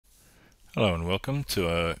Hello and welcome to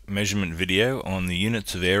a measurement video on the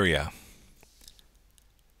units of area.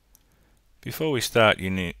 Before we start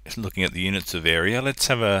looking at the units of area, let's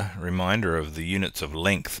have a reminder of the units of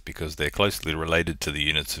length because they're closely related to the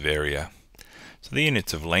units of area. So the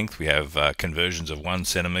units of length, we have conversions of 1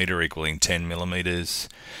 centimeter equaling 10 millimeters,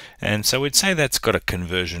 and so we'd say that's got a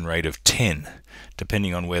conversion rate of 10,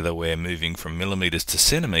 depending on whether we're moving from millimeters to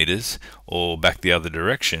centimeters or back the other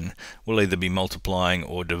direction. We'll either be multiplying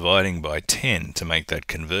or dividing by 10 to make that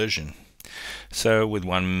conversion. So with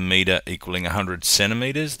 1 meter equaling 100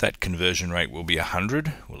 centimeters, that conversion rate will be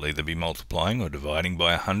 100. We'll either be multiplying or dividing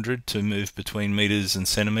by 100 to move between meters and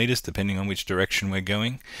centimeters, depending on which direction we're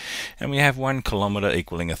going. And we have 1 kilometer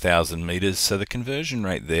equaling 1,000 meters, so the conversion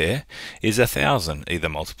rate there is 1,000, either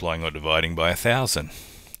multiplying or dividing by 1,000.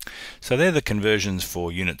 So they're the conversions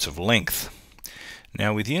for units of length.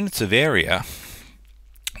 Now with units of area,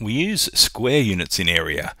 we use square units in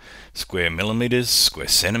area. Square millimeters, square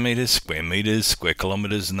centimeters, square meters, square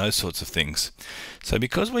kilometers, and those sorts of things. So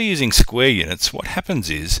because we're using square units, what happens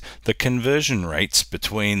is the conversion rates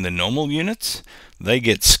between the normal units, they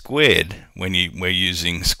get squared when we're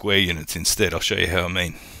using square units instead. I'll show you how I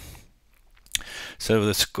mean. So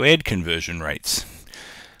the squared conversion rates,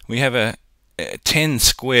 we have a 10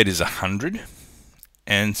 squared is 100,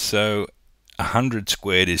 and so 100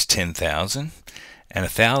 squared is 10,000. And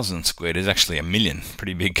 1,000 squared is actually 1,000,000,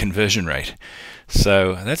 pretty big conversion rate.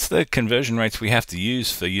 So that's the conversion rates we have to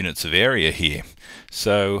use for units of area here.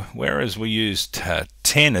 So whereas we used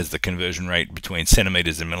 10 as the conversion rate between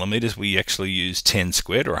centimeters and millimeters, we actually use 10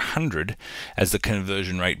 squared or 100 as the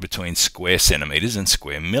conversion rate between square centimeters and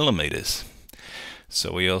square millimeters.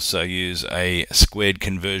 So we also use a squared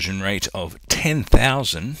conversion rate of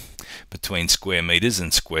 10,000 between square meters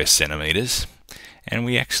and square centimeters. And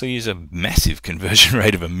we actually use a massive conversion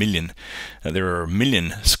rate of 1,000,000. There are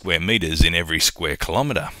 1,000,000 square meters in every square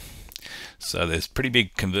kilometer. So there's pretty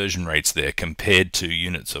big conversion rates there compared to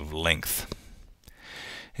units of length.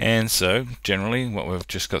 And so generally what we've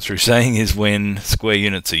just got through saying is when square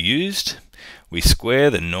units are used, we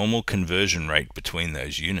square the normal conversion rate between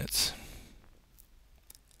those units.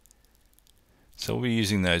 So we'll be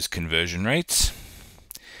using those conversion rates.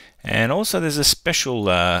 And also there's a special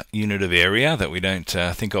unit of area that we don't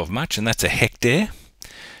think of much, and that's a hectare.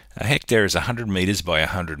 A hectare is 100 meters by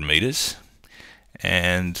 100 meters,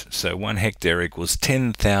 and so 1 hectare equals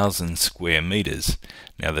 10,000 square meters.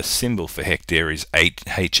 Now the symbol for hectare is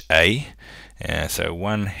HA, so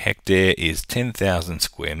 1 hectare is 10,000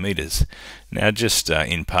 square meters. Now just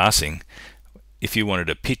in passing, if you wanted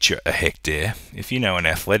to picture a hectare, if you know an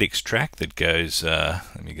athletics track that goes,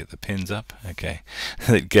 let me get the pens up, okay,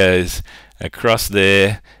 that goes across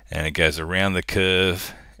there and it goes around the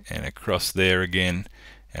curve and across there again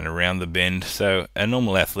and around the bend. So a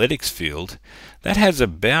normal athletics field, that has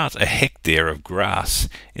about a hectare of grass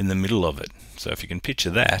in the middle of it. So if you can picture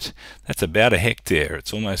that, that's about a hectare.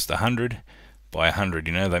 It's almost 100 by 100,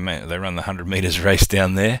 you know, they run the 100 meters race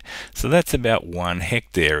down there. So that's about 1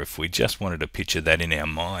 hectare if we just wanted to picture that in our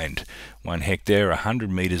mind. 1 hectare, 100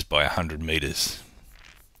 meters by 100 meters.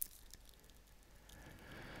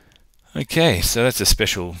 Okay, so that's a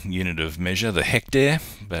special unit of measure, the hectare,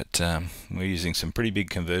 but we're using some pretty big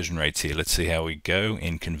conversion rates here. Let's see how we go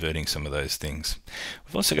in converting some of those things.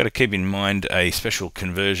 We've also got to keep in mind a special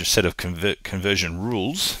set of conversion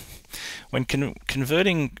rules. When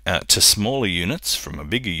converting to smaller units from a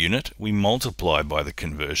bigger unit, we multiply by the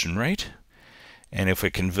conversion rate. And if we're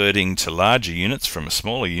converting to larger units from a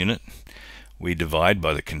smaller unit, we divide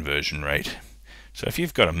by the conversion rate. So if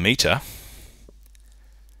you've got a meter,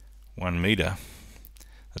 1 meter,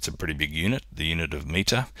 that's a pretty big unit, the unit of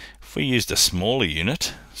meter. If we used a smaller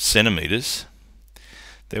unit, centimeters,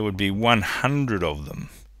 there would be 100 of them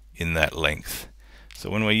in that length. So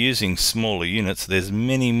when we're using smaller units, there's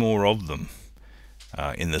many more of them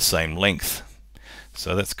in the same length.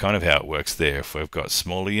 So that's kind of how it works there. If we've got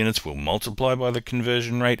smaller units, we'll multiply by the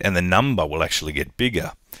conversion rate, and the number will actually get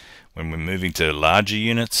bigger. When we're moving to larger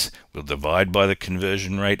units, we'll divide by the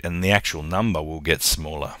conversion rate, and the actual number will get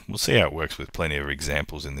smaller. We'll see how it works with plenty of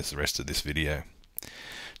examples in the rest of this video.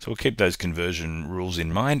 So we'll keep those conversion rules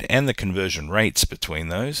in mind, and the conversion rates between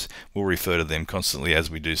those. We'll refer to them constantly as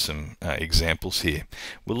we do some examples here.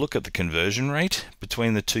 We'll look at the conversion rate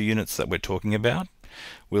between the two units that we're talking about.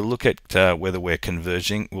 We'll look at whether we're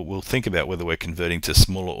converging. We'll think about whether we're converting to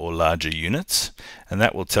smaller or larger units, and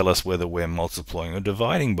that will tell us whether we're multiplying or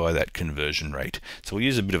dividing by that conversion rate. So we'll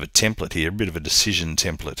use a bit of a template here, a bit of a decision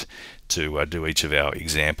template to do each of our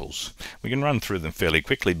examples. We can run through them fairly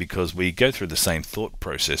quickly because we go through the same thought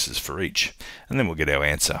processes for each, and then we'll get our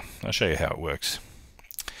answer. I'll show you how it works.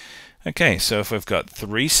 Okay, so if we've got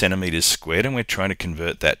 3 centimeters squared and we're trying to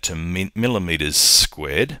convert that to millimeters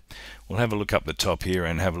squared, we'll have a look up the top here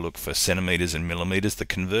and have a look for centimeters and millimeters. The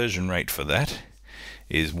conversion rate for that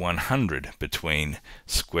is 100 between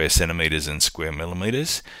square centimeters and square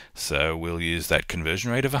millimeters. So we'll use that conversion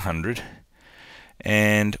rate of 100.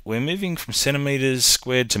 And we're moving from centimeters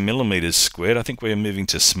squared to millimeters squared. I think we're moving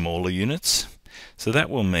to smaller units. So that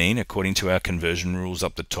will mean, according to our conversion rules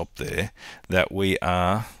up the top there, that we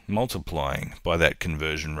are multiplying by that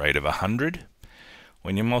conversion rate of 100.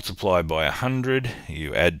 When you multiply by 100,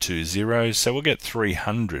 you add 2 zeros, so we'll get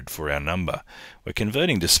 300 for our number. We're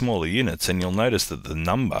converting to smaller units, and you'll notice that the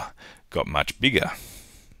number got much bigger.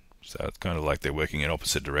 So it's kind of like they're working in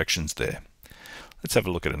opposite directions there. Let's have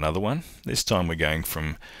a look at another one. This time we're going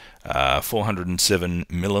from 407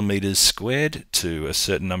 millimeters squared to a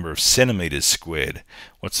certain number of centimeters squared.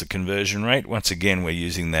 What's the conversion rate? Once again, we're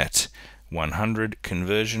using that 100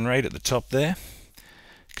 conversion rate at the top there,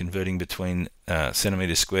 converting between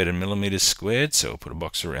centimeters squared and millimeters squared, so we'll put a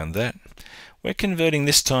box around that. We're converting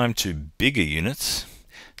this time to bigger units,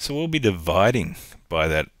 so we'll be dividing by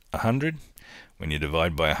that 100. When you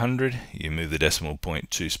divide by 100, you move the decimal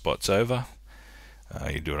point 2 spots over.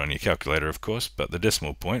 You do it on your calculator, of course, but the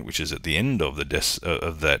decimal point, which is at the end of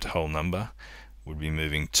that whole number, would be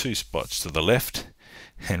moving 2 spots to the left,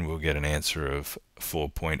 and we'll get an answer of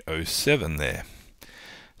 4.07 there.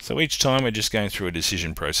 So each time we're just going through a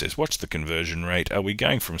decision process. What's the conversion rate? Are we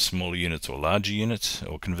going from smaller units or larger units,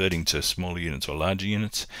 or converting to smaller units or larger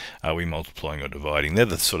units? Are we multiplying or dividing? They're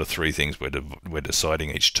the sort of 3 things we're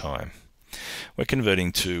deciding each time. We're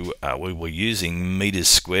converting to, we were using meters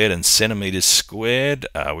squared and centimeters squared.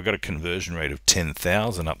 We've got a conversion rate of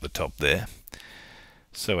 10,000 up the top there.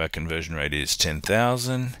 So our conversion rate is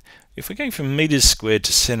 10,000. If we're going from meters squared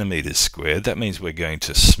to centimeters squared, that means we're going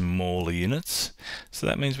to smaller units. So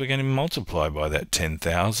that means we're going to multiply by that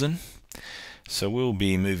 10,000. So we'll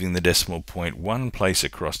be moving the decimal point 1 place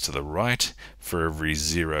across to the right for every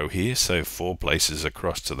 0 here. So 4 places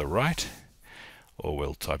across to the right. Or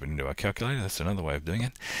we'll type it into our calculator. That's another way of doing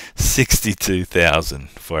it.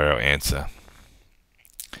 62,000 for our answer.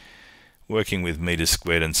 Working with meters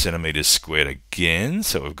squared and centimeters squared again,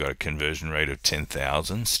 so we've got a conversion rate of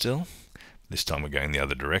 10,000 still. This time we're going the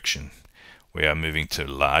other direction. We are moving to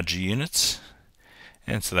larger units,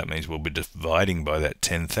 and so that means we'll be dividing by that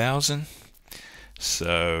 10,000.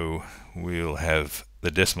 So we'll have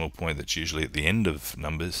the decimal point that's usually at the end of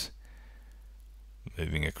numbers,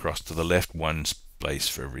 moving across to the left 1 place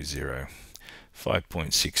for every 0.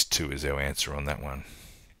 5.62 is our answer on that one.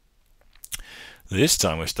 This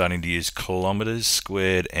time we're starting to use kilometers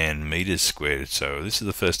squared and meters squared. So this is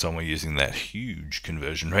the first time we're using that huge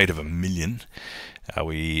conversion rate of 1,000,000.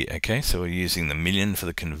 Okay, so we're using the million for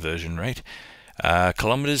the conversion rate.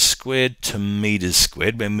 Kilometers squared to meters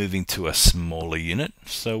squared, we're moving to a smaller unit.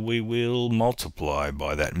 So we will multiply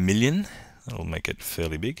by that million. That'll make it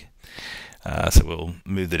fairly big. So we'll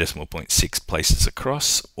move the decimal point 6 places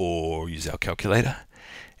across, or use our calculator,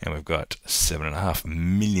 and we've got 7.5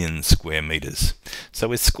 million square meters. So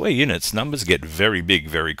with square units, numbers get very big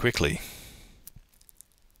very quickly.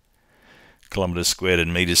 Kilometers squared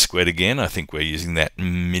and meters squared again. I think we're using that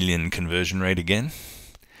million conversion rate again.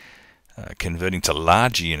 Converting to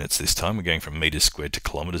larger units this time, we're going from meters squared to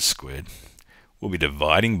kilometers squared. We'll be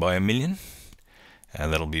dividing by 1,000,000.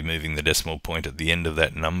 And that'll be moving the decimal point at the end of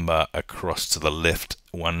that number across to the left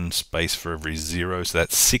 1 space for every 0, so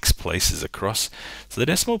that's 6 places across. So the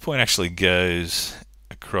decimal point actually goes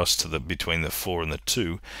across to between the 4 and the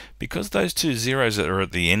 2. Because those 2 zeros that are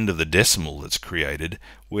at the end of the decimal that's created,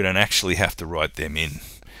 we don't actually have to write them in.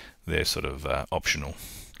 They're sort of optional.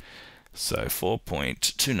 So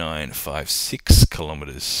 4.2956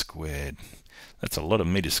 kilometers squared. That's a lot of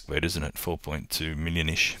meters squared, isn't it? 4.2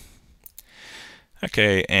 million-ish.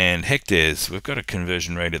 Okay, and hectares. We've got a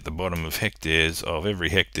conversion rate at the bottom of hectares of every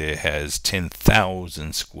hectare has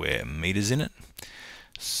 10,000 square meters in it.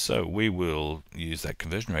 So we will use that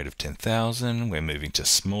conversion rate of 10,000. We're moving to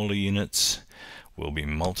smaller units. We'll be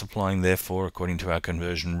multiplying, therefore, according to our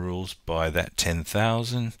conversion rules, by that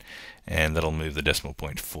 10,000. And that'll move the decimal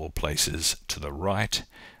point 4 places to the right.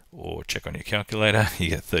 Or check on your calculator. You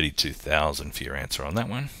get 32,000 for your answer on that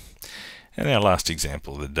one. And our last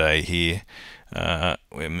example of the day here,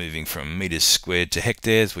 we're moving from meters squared to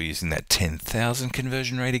hectares. We're using that 10,000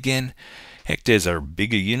 conversion rate again. Hectares are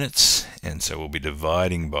bigger units, and so we'll be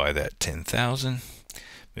dividing by that 10,000,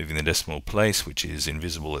 moving the decimal place, which is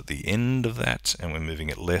invisible at the end of that, and we're moving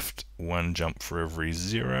it left 1 jump for every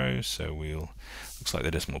 0. So looks like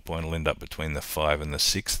the decimal point will end up between the 5 and the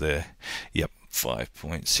 6 there. Yep,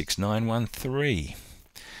 5.6913.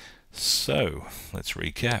 So let's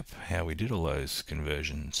recap how we did all those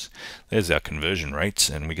conversions. There's our conversion rates,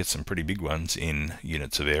 and we get some pretty big ones in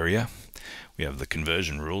units of area. We have the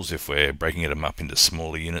conversion rules. If we're breaking them up into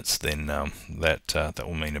smaller units, then that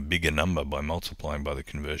will mean a bigger number by multiplying by the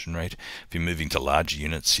conversion rate. If you're moving to larger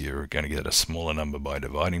units, you're going to get a smaller number by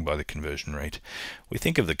dividing by the conversion rate. We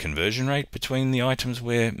think of the conversion rate between the items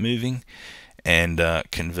we're moving, and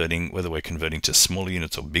whether we're converting to smaller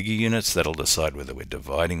units or bigger units. That'll decide whether we're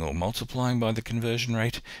dividing or multiplying by the conversion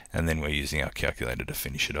rate, and then we're using our calculator to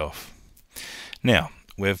finish it off. Now,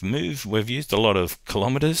 we've used a lot of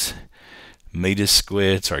kilometers, meters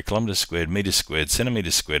squared, meters squared,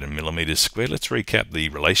 centimeters squared, and millimeters squared. Let's recap the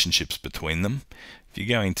relationships between them. If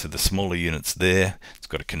you're going to the smaller units there, it's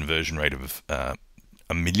got a conversion rate of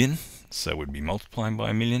a million, so we'd be multiplying by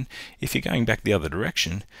a million. If you're going back the other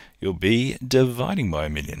direction, you'll be dividing by a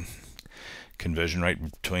million. Conversion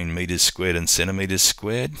rate between meters squared and centimeters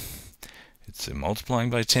squared, it's multiplying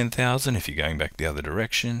by 10,000. If you're going back the other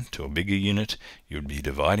direction to a bigger unit, you'd be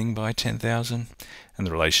dividing by 10,000. And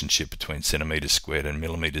the relationship between centimeters squared and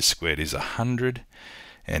millimeters squared is 100.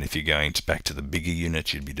 And if you're going back to the bigger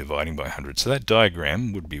unit, you'd be dividing by 100. So that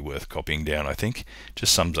diagram would be worth copying down, I think.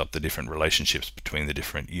 Just sums up the different relationships between the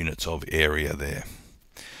different units of area there.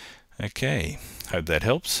 Okay, hope that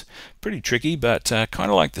helps. Pretty tricky, but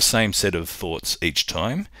kind of like the same set of thoughts each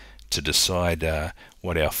time to decide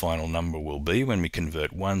what our final number will be when we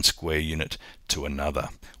convert one square unit to another.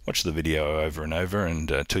 Watch the video over and over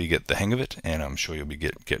until you get the hang of it, and I'm sure you'll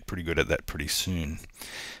get pretty good at that pretty soon.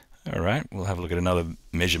 Alright, we'll have a look at another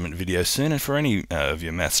measurement video soon, and for any of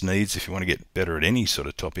your maths needs, if you want to get better at any sort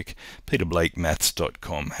of topic,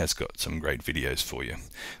 peterblakemaths.com has got some great videos for you.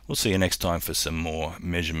 We'll see you next time for some more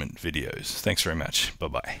measurement videos. Thanks very much.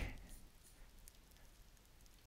 Bye-bye.